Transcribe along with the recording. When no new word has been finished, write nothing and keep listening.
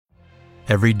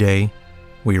Every day,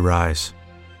 we rise,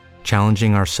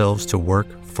 challenging ourselves to work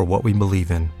for what we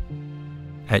believe in.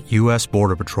 At U.S.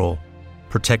 Border Patrol,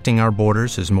 protecting our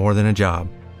borders is more than a job.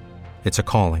 It's a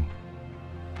calling.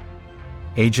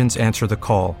 Agents answer the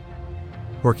call,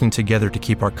 working together to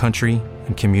keep our country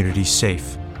and communities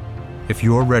safe. If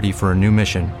you're ready for a new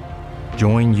mission,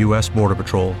 join U.S. Border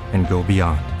Patrol and go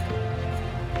beyond.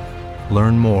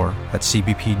 Learn more at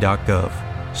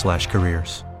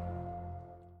cbp.gov/careers.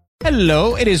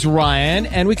 Hello, it is Ryan,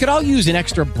 and we could all use an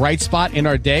extra bright spot in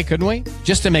our day, couldn't we?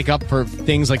 Just to make up for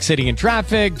things like sitting in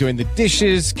traffic, doing the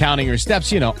dishes, counting your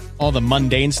steps, all the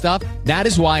mundane stuff. That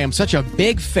is why I'm such a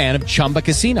big fan of Chumba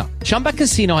Casino. Chumba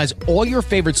Casino has all your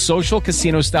favorite social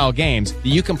casino-style games that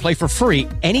you can play for free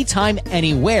anytime,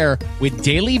 anywhere with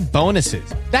daily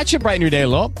bonuses. That should brighten your day a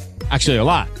little. Actually, a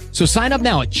lot. So sign up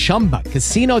now at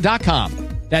ChumbaCasino.com.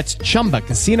 That's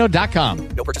ChumbaCasino.com.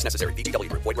 No purchase necessary. VGW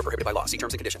Group. Void where prohibited by law. See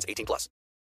terms and conditions. 18+.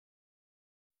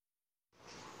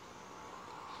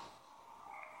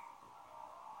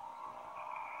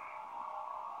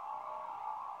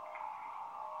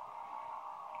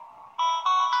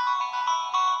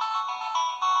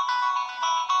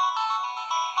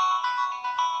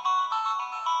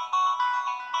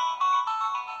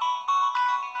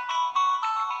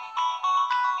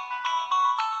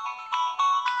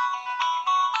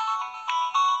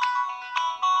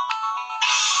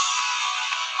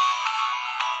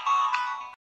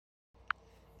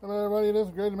 Hello everybody, this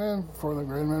is Grady Man for the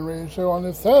Grady Man Radio Show on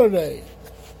this Saturday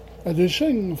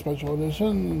edition, special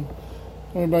edition.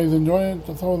 Everybody's enjoying it.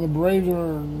 I saw the Braves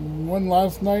won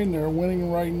last night and they're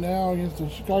winning right now against the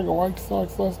Chicago White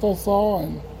Sox last I saw,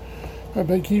 and I hope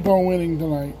they keep on winning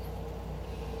tonight.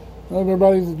 I hope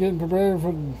everybody's getting prepared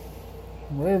for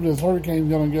wherever this hurricane's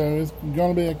going to go. It's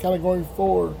going to be a Category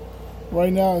 4.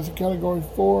 Right now it's a Category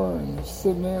 4 and it's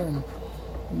sitting there and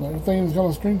everything's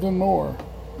going to strengthen more.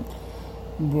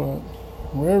 But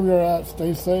wherever you're at,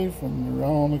 stay safe and you're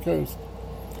out on the coast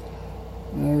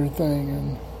and everything.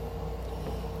 And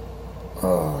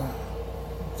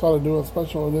thought I'd do a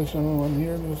special edition one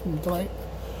here tonight.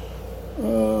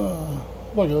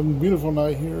 Like a beautiful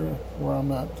night here where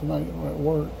I'm at tonight. I'm at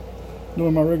work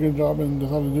doing my regular job and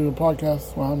decided to do a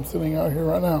podcast while I'm sitting out here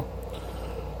right now.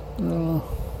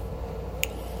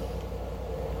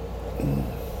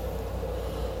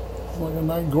 It's like a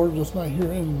night, gorgeous night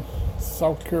here in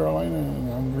South Carolina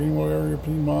and Greenville area,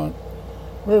 Piedmont,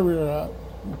 wherever you're at,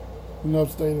 in the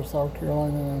upstate of South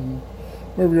Carolina, and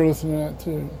wherever you're listening at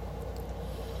too.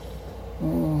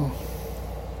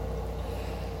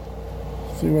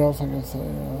 See what else I can say.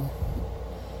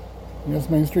 I guess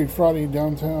Main Street Friday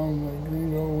downtown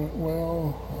Greenville went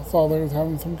well. I saw they was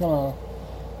having some kind of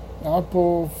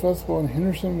Apple Festival in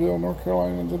Hendersonville, North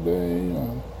Carolina today.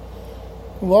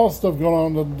 A lot of stuff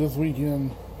going on this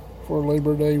weekend for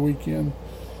Labor Day weekend.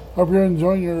 Hope you're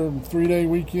enjoying your 3-day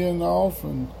weekend off,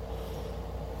 and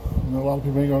a lot of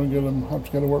people ain't going to have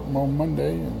to go to work on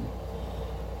Monday and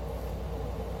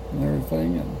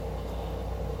everything, and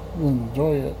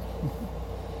enjoy it.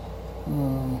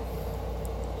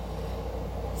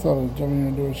 Thought I'd jump in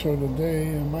and do a show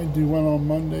today. I might do one on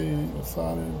Monday. I ain't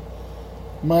decided.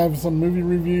 Might have some movie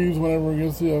reviews whenever I go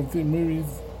see movies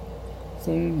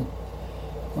soon.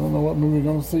 I don't know what movie we're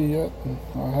going to see yet.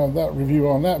 I'll have that review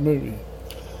on that movie.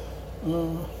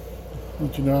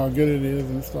 Let you know how good it is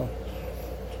and stuff.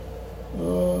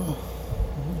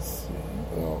 Let's see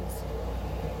what else.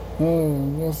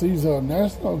 Let's see,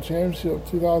 National Championship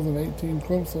 2018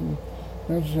 Clemson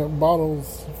Championship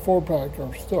bottles 4-pack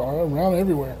are still around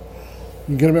everywhere. You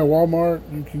can get them at Walmart.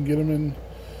 You can get them in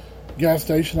gas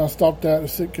station I stopped at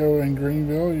Citgo in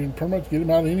Greenville. You can pretty much get them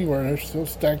out anywhere. They're still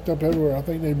stacked up everywhere. I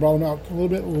think they brought them out a little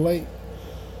bit late.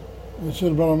 They should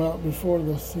have brought them out before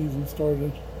the season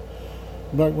started,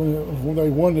 back when they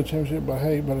won the championship. But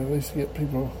at least get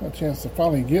people a chance to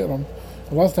finally get them.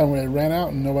 The last time they ran out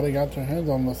and nobody got their hands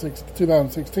on the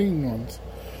 2016 ones.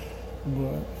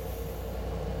 But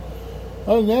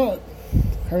other than that,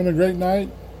 having a great night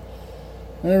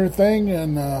and everything,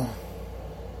 and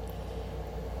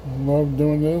love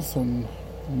doing this and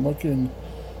looking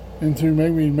into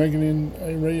maybe making in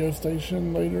a radio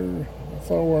station later.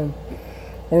 So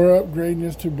we're upgrading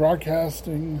this to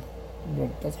broadcasting,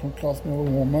 but that's going to cost me a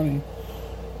little more money.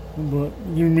 But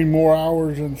giving me more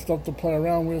hours and stuff to play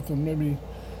around with, and maybe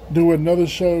do another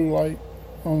show like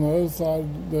on the other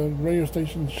side, the radio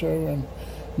station show, and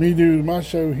me do my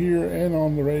show here and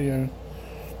on the radio,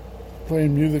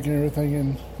 playing music and everything,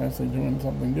 and actually doing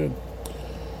something good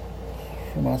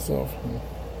for myself.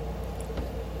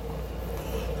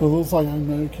 So it looks like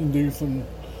I can do some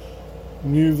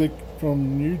music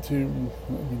from YouTube.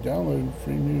 You download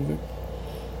free music.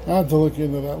 I have to look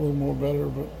into that a little more better,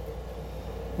 but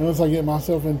unless I get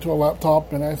myself into a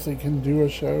laptop and actually can do a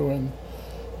show and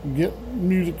get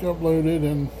music uploaded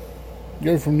and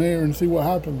go from there and see what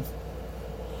happens.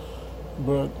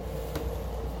 But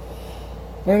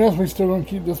right now, we're still going to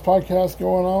keep this podcast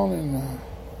going on and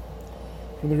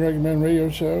for the Greg Man Radio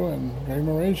Show, and Greg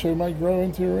Man Radio Show might grow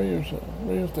into a radio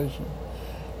station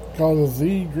called the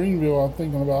Z Greenville. I'm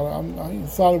thinking about it. I ain't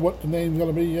decided what the name's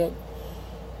going to be yet.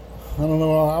 I don't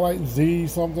know. I like Z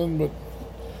something, but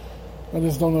I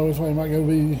just don't know which way it might go to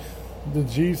be the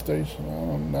G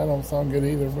station. That don't sound good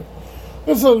either, but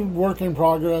it's a work in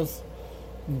progress.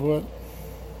 But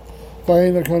if I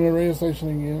end up coming to the radio station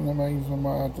again, that means I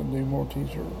might have to do more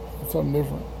t-shirts, something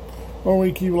different. Or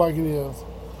we keep it like it is.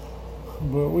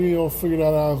 But we'll figure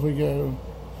that out as we go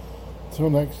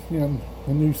till next, the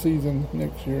new season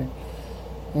next year.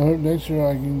 I hope next year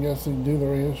I can actually do the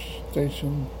radio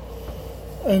station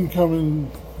and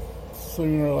coming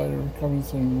soon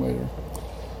later.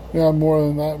 Yeah, more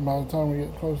than that by the time we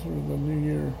get closer to the new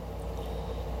year.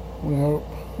 We hope.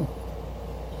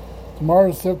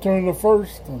 Tomorrow's September the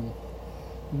 1st, and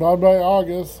bye-bye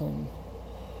August, and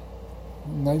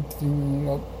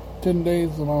 10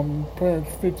 days of my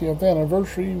parents' 50th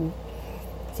anniversary,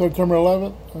 September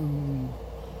 11th, and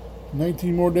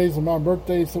 19 more days of my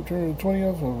birthday, September the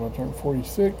 20th, so I turn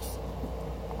 46.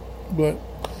 But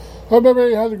hope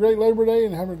everybody has a great Labor Day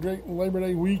and have a great Labor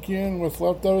Day weekend, what's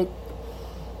left of it,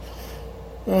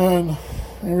 and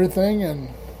everything, and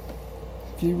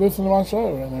keep listening to my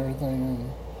show and everything. And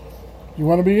if you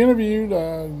want to be interviewed,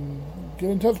 get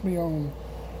in touch with me on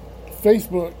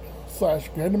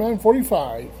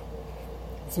Facebook/GrandTheMan45.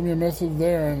 Send me a message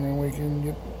there, and then we can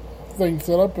get things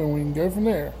set up, and we can go from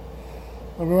there.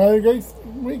 Everybody have a great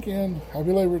weekend.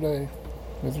 Happy Labor Day.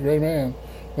 That's a great man.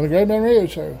 For the Great Man Radio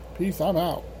Show. Peace. I'm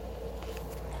out.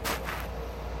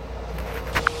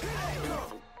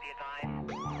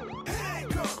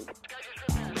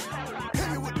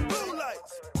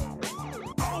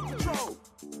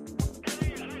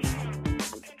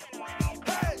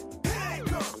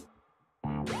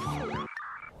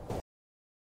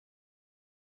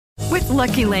 With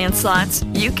Lucky Land Slots,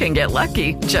 you can get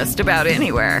lucky just about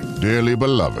anywhere. Dearly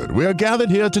beloved, we are gathered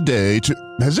here today to...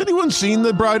 Has anyone seen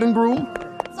the bride and groom?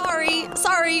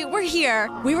 Sorry, we're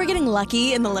here. We were getting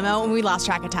lucky in the limo and we lost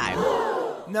track of time.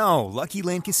 No, Lucky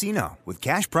Land Casino, with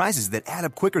cash prizes that add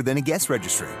up quicker than a guest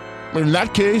registry. In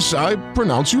that case, I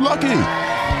pronounce you lucky.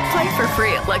 Play for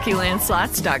free at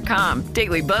LuckyLandSlots.com.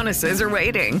 Daily bonuses are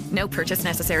waiting. No purchase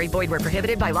necessary. Void where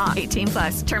prohibited by law.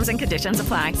 18+. Terms and conditions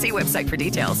apply. See website for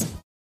details.